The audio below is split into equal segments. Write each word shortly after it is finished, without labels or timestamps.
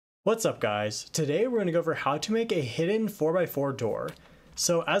What's up guys? Today we're going to go over how to make a hidden 4x4 door.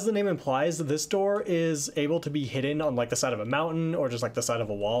 So as the name implies, this door is able to be hidden on like the side of a mountain or just like the side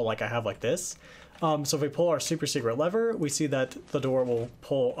of a wall like I have like this. So if we pull our super secret lever, we see that the door will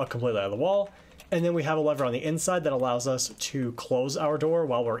pull completely out of the wall. And then we have a lever on the inside that allows us to close our door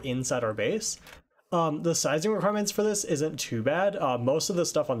while we're inside our base. The sizing requirements for this isn't too bad. Most of the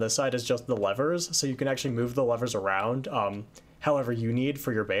stuff on this side is just the levers, so you can actually move the levers around however you need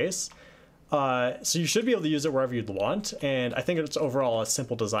for your base. So you should be able to use it wherever you'd want, and I think it's overall a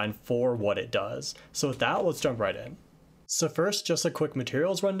simple design for what it does. So with that, let's jump right in. So first, just a quick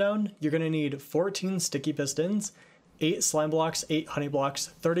materials rundown. You're going to need 14 sticky pistons, 8 slime blocks, 8 honey blocks,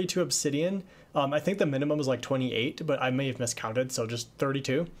 32 obsidian. I think the minimum is like 28, but I may have miscounted, so just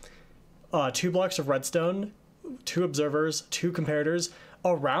 32. 2 blocks of redstone, 2 observers, 2 comparators,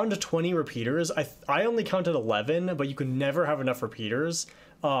 around 20 repeaters. I only counted 11, but you can never have enough repeaters.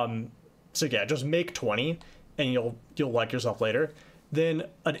 So yeah, just make 20 and you'll like yourself later. Then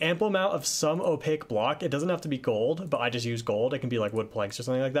an ample amount of some opaque block. It doesn't have to be gold, but I just use gold. It can be like wood planks or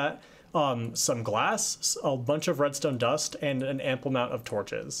something like that. Some glass, a bunch of redstone dust, and an ample amount of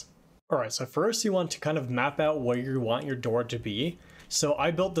torches. All right, so first you want to kind of map out where you want your door to be. So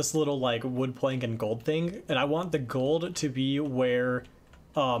I built this little like wood plank and gold thing, and I want the gold to be where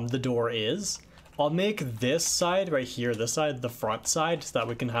the door is. I'll make this side right here, this side, the front side, so that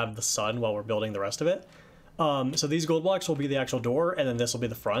we can have the sun while we're building the rest of it. So these gold blocks will be the actual door, and then this will be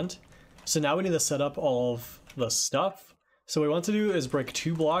the front. So now we need to set up all of the stuff. So what we want to do is break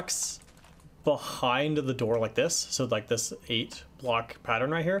 2 blocks behind the door like this. So like this 8 block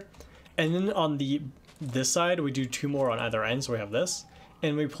pattern right here. And then on this side, we do 2 more on either end, so we have this.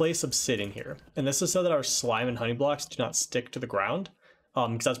 And we place obsidian here. And this is so that our slime and honey blocks do not stick to the ground.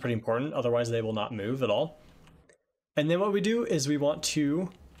 Because that's pretty important, otherwise they will not move at all. And then what we do is we want to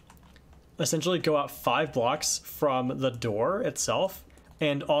essentially go out 5 blocks from the door itself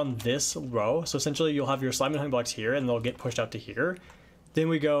and on this row. So essentially you'll have your slime and honey blocks here and they'll get pushed out to here. Then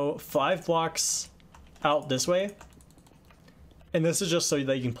we go 5 blocks out this way. And this is just so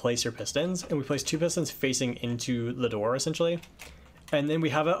that you can place your pistons. And we place 2 pistons facing into the door essentially. And then we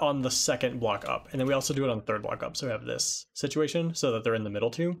have it on the second block up. And then we also do it on the third block up. So we have this situation so that they're in the middle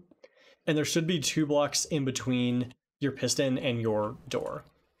too. And there should be 2 blocks in between your piston and your door.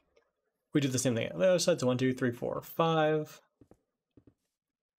 We do the same thing on the other side. So 1, 2, 3, 4, 5.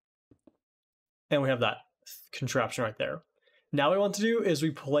 And we have that contraption right there. Now what we want to do is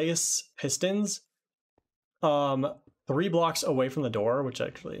we place pistons 3 blocks away from the door, which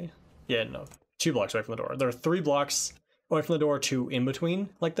actually, 2 blocks away from the door. There are 3 blocks away from the door, 2 in between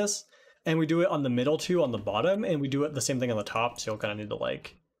like this, and we do it on the middle 2 on the bottom, and we do it the same thing on the top, so you'll kind of need to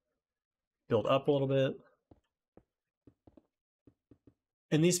like build up a little bit.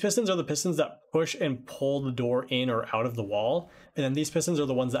 And these pistons are the pistons that push and pull the door in or out of the wall, and then these pistons are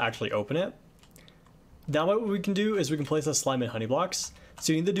the ones that actually open it. Now what we can do is we can place the slime and honey blocks.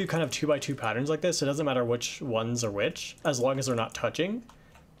 So you need to do kind of 2x2 patterns like this. It doesn't matter which ones are which, as long as they're not touching.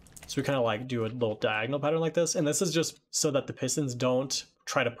 So we kind of like do a little diagonal pattern like this. And this is just so that the pistons don't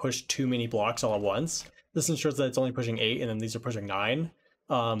try to push too many blocks all at once. This ensures that it's only pushing 8 and then these are pushing 9.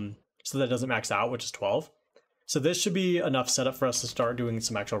 So that it doesn't max out, which is 12. So this should be enough setup for us to start doing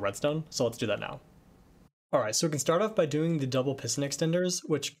some actual redstone. So let's do that now. All right, so we can start off by doing the double piston extenders,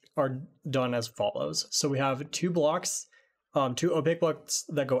 which are done as follows. So we have 2 blocks, 2 opaque blocks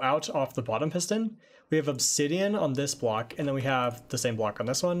that go out off the bottom piston. We have obsidian on this block, and then we have the same block on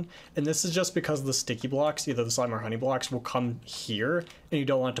this one. And this is just because the sticky blocks, either the slime or honey blocks, will come here, and you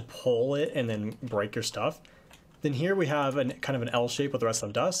don't want to pull it and then break your stuff. Then here we have kind of an L shape with the rest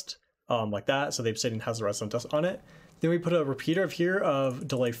of dust, like that. So the obsidian has the rest of dust on it. Then we put a repeater of here of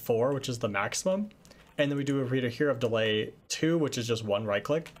delay 4, which is the maximum. And then we do a repeater here of delay 2, which is just 1 right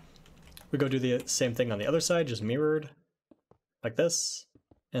click. We go do the same thing on the other side, just mirrored, like this.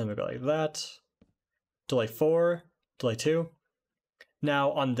 And we go like that. Delay 4, delay 2.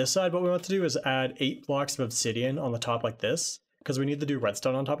 Now on this side, what we want to do is add 8 blocks of obsidian on the top like this, because we need to do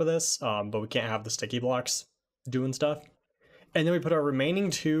redstone on top of this, but we can't have the sticky blocks doing stuff. And then we put our remaining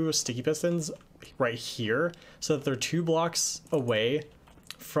 2 sticky pistons right here, so that they're 2 blocks away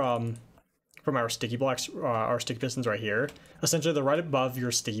from our sticky blocks, our sticky pistons right here. Essentially, they're right above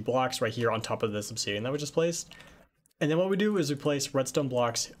your sticky blocks right here on top of this obsidian that we just placed. And then what we do is we place redstone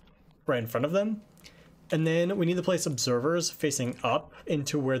blocks right in front of them. And then we need to place observers facing up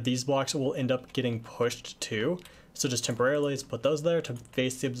into where these blocks will end up getting pushed to. So just temporarily let's put those there to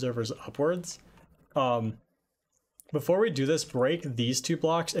face the observers upwards. Before we do this, break these 2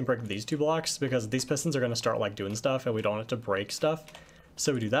 blocks and break these 2 blocks, because these pistons are going to start like doing stuff and we don't want it to break stuff.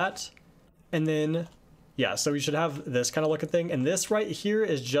 So we do that. And then, yeah, so we should have this kind of looking thing. And this right here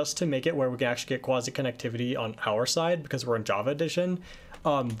is just to make it where we can actually get quasi connectivity on our side because we're in Java Edition.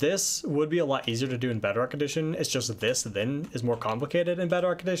 This would be a lot easier to do in Bedrock Edition. It's just this then is more complicated in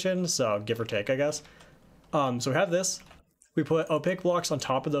Bedrock Edition. So give or take, I guess. So we have this. We put opaque blocks on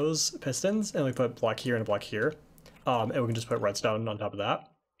top of those pistons, and we put block here and a block here. And we can just put redstone on top of that.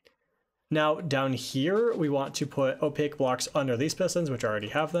 Now down here, we want to put opaque blocks under these pistons, which I already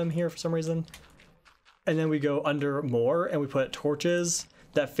have them here for some reason. And then we go under more and we put torches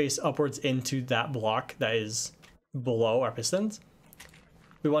that face upwards into that block that is below our pistons.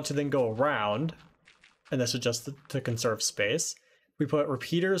 We want to then go around, and this is just to conserve space. We put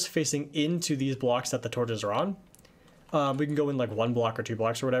repeaters facing into these blocks that the torches are on. We can go in like 1 block or 2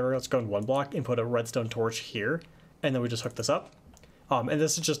 blocks or whatever. Let's go in 1 block and put a redstone torch here. And then we just hook this up. And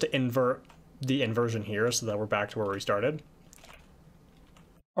this is just to invert the inversion here so that we're back to where we started.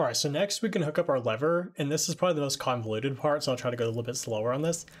 All right, so next we can hook up our lever. And this is probably the most convoluted part, so I'll try to go a little bit slower on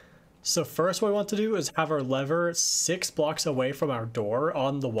this. So first what we want to do is have our lever 6 blocks away from our door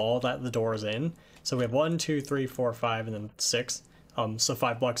on the wall that the door is in. So we have 1, 2, 3, 4, 5, and then 6. So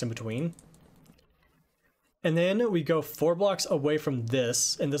 5 blocks in between. And then we go 4 blocks away from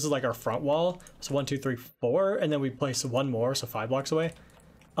this, and this is like our front wall. So 1, 2, 3, 4, and then we place 1 more, so 5 blocks away.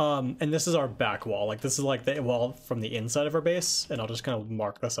 And this is our back wall. Like this is like the wall from the inside of our base, and I'll just kind of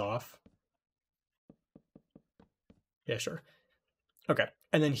mark this off. Yeah, sure. Okay,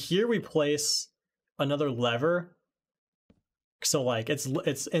 and then here we place another lever. So like it's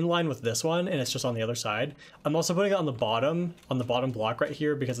in line with this one, and it's just on the other side. I'm also putting it on the bottom block right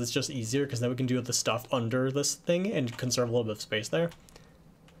here because it's just easier, because then we can do the stuff under this thing and conserve a little bit of space there.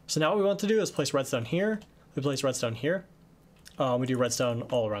 So now what we want to do is place redstone here. We place redstone here. We do redstone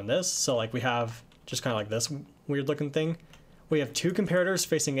all around this. So like we have just kind of like this weird looking thing. We have 2 comparators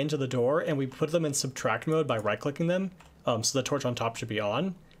facing into the door, and we put them in subtract mode by right clicking them. So the torch on top should be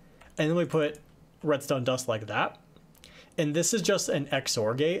on. And then we put redstone dust like that. And this is just an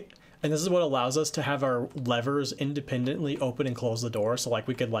XOR gate, and this is what allows us to have our levers independently open and close the door. So like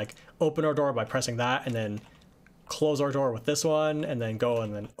we could like open our door by pressing that, and then close our door with this one, and then go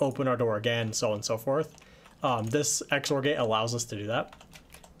and then open our door again, so on and so forth. This XOR gate allows us to do that.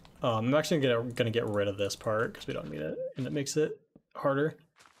 I'm actually gonna get rid of this part because we don't need it, and it makes it harder.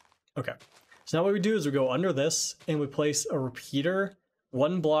 Okay, so now what we do is we go under this and we place a repeater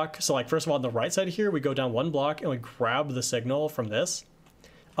 1 block. So like first of all, on the right side here, we go down 1 block and we grab the signal from this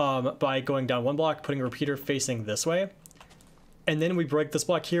by going down 1 block, putting a repeater facing this way. And then we break this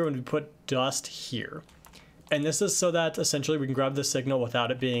block here and we put dust here. And this is so that essentially we can grab the signal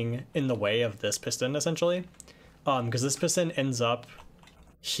without it being in the way of this piston essentially. Because this piston ends up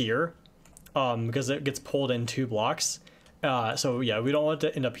here because it gets pulled in 2 blocks. So yeah, we don't want it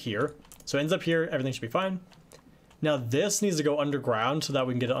to end up here. So it ends up here, everything should be fine. Now this needs to go underground so that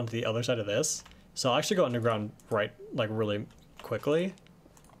we can get it onto the other side of this. So I'll actually go underground like really quickly.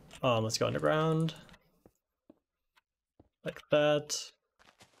 Let's go underground. Like that.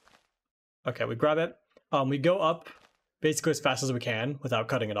 Okay, we grab it. We go up basically as fast as we can without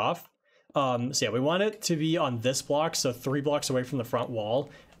cutting it off. So yeah, we want it to be on this block, so 3 blocks away from the front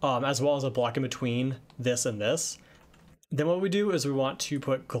wall, as well as a block in between this and this. Then what we do is we want to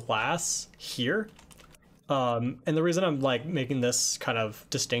put glass here. And the reason I'm like making this kind of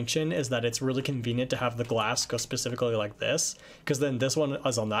distinction is that it's really convenient to have the glass go specifically like this, because then this one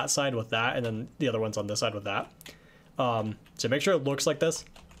is on that side with that, and then the other one's on this side with that. So make sure it looks like this.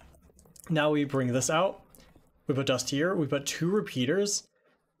 Now we bring this out, we put dust here, we put 2 repeaters,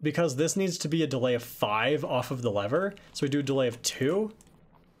 because this needs to be a delay of 5 off of the lever. So we do a delay of 2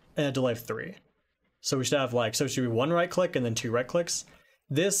 and a delay of 3. So we should have like, so it should be 1 right click and then 2 right clicks.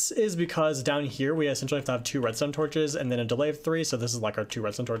 This is because down here we essentially have to have 2 redstone torches and then a delay of 3. So this is like our 2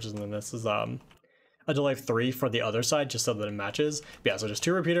 redstone torches, and then this is a delay of 3 for the other side, just so that it matches. But yeah, so just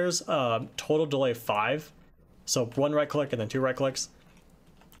 2 repeaters, total delay of 5. So 1 right click and then 2 right clicks.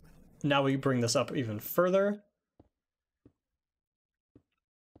 Now we bring this up even further,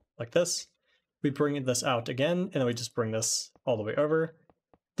 like this. We bring this out again, and then we just bring this all the way over.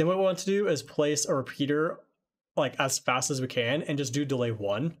 Then what we want to do is place a repeater like as fast as we can and just do delay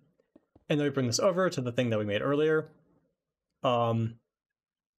 1. And then we bring this over to the thing that we made earlier. Okay,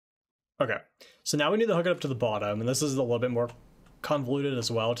 so now we need to hook it up to the bottom, and this is a little bit more convoluted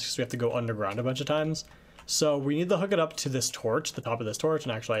as well, just because we have to go underground a bunch of times. So we need to hook it up to this torch, the top of this torch,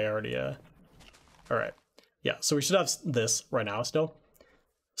 and actually I already, all right. Yeah, so we should have this right now still.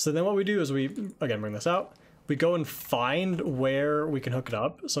 So then what we do is we, again, bring this out. We go and find where we can hook it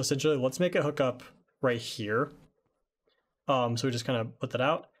up. So essentially, let's make it hook up right here. So we just kind of put that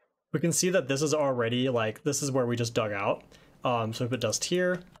out. We can see that this is already like, this is where we just dug out. So we put dust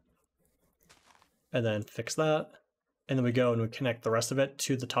here and then fix that. And then we go and we connect the rest of it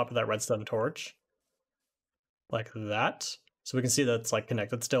to the top of that redstone torch like that. So we can see that it's like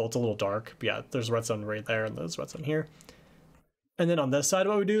connected still. It's a little dark, but yeah, there's redstone right there and there's redstone here. And then on this side,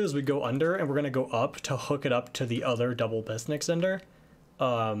 what we do is we go under and we're going to go up to hook it up to the other double piston extender.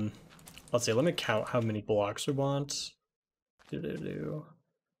 Let's see, let me count how many blocks we want.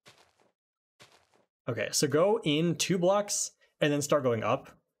 Okay, so go in 2 blocks and then start going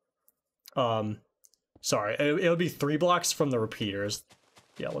up. Sorry, it'll be 3 blocks from the repeaters.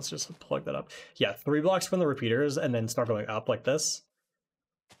 Yeah, let's just plug that up. Yeah, 3 blocks from the repeaters and then start going up like this.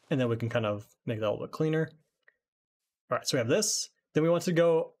 And then we can kind of make that a little bit cleaner. All right, so we have this. Then we want to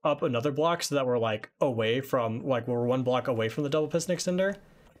go up another block so that we're like away from, like we're 1 block away from the double piston extender.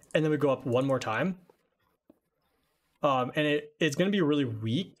 And then we go up 1 more time. And it's going to be really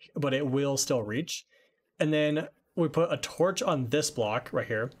weak, but it will still reach. And then we put a torch on this block right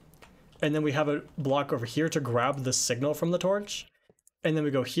here. And then we have a block over here to grab the signal from the torch. And then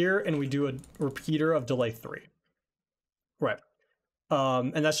we go here and we do a repeater of delay 3. Right.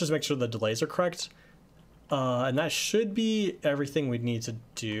 And that's just to make sure the delays are correct. And that should be everything we need to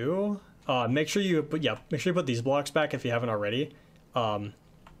do. Make sure you put these blocks back if you haven't already.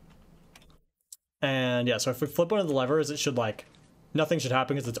 And yeah, so if we flip one of the levers, it should like, nothing should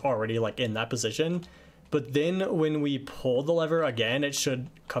happen because it's already like in that position. But then when we pull the lever again, it should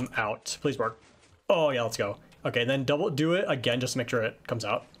come out. Please work. Oh yeah, let's go. Okay, then do it again just to make sure it comes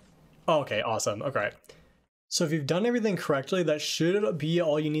out. Oh, okay, awesome. Okay. So if you've done everything correctly, that should be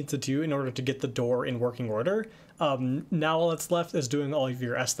all you need to do in order to get the door in working order. Now all that's left is doing all of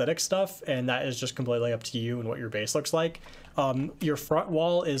your aesthetic stuff, and that is just completely up to you and what your base looks like. Your front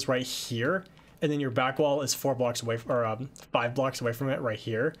wall is right here, and then your back wall is 4 blocks away, or 5 blocks away from it right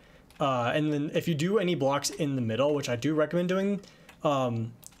here. And then if you do any blocks in the middle, which I do recommend doing, I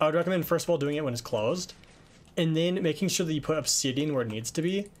would recommend first of all doing it when it's closed, and then making sure that you put obsidian where it needs to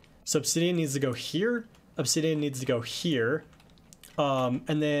be. So obsidian needs to go here, obsidian needs to go here,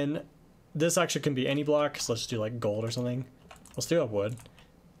 and then this actually can be any block, so let's just do like gold or something. Let's do a wood.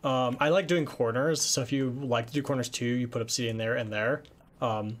 I like doing corners, so if you like to do corners too, you put obsidian there and there.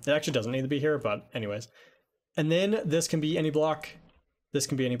 It actually doesn't need to be here, but anyways. And then this can be any block, this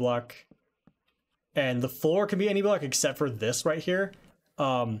can be any block, and the floor can be any block except for this right here.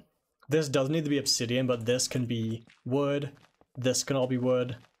 This does need to be obsidian, but this can be wood, this can all be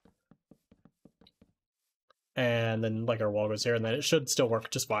wood. And then like our wall goes here, and then it should still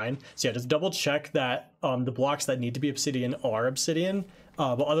work just fine. So yeah, just double check that the blocks that need to be obsidian are obsidian,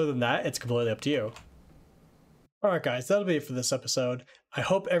 but other than that, it's completely up to you. Alright guys, that'll be it for this episode. I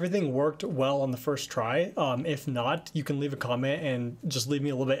hope everything worked well on the first try. If not, you can leave a comment and just leave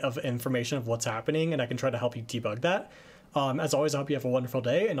me a little bit of information of what's happening, and I can try to help you debug that. As always, I hope you have a wonderful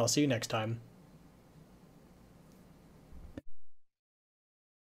day, and I'll see you next time.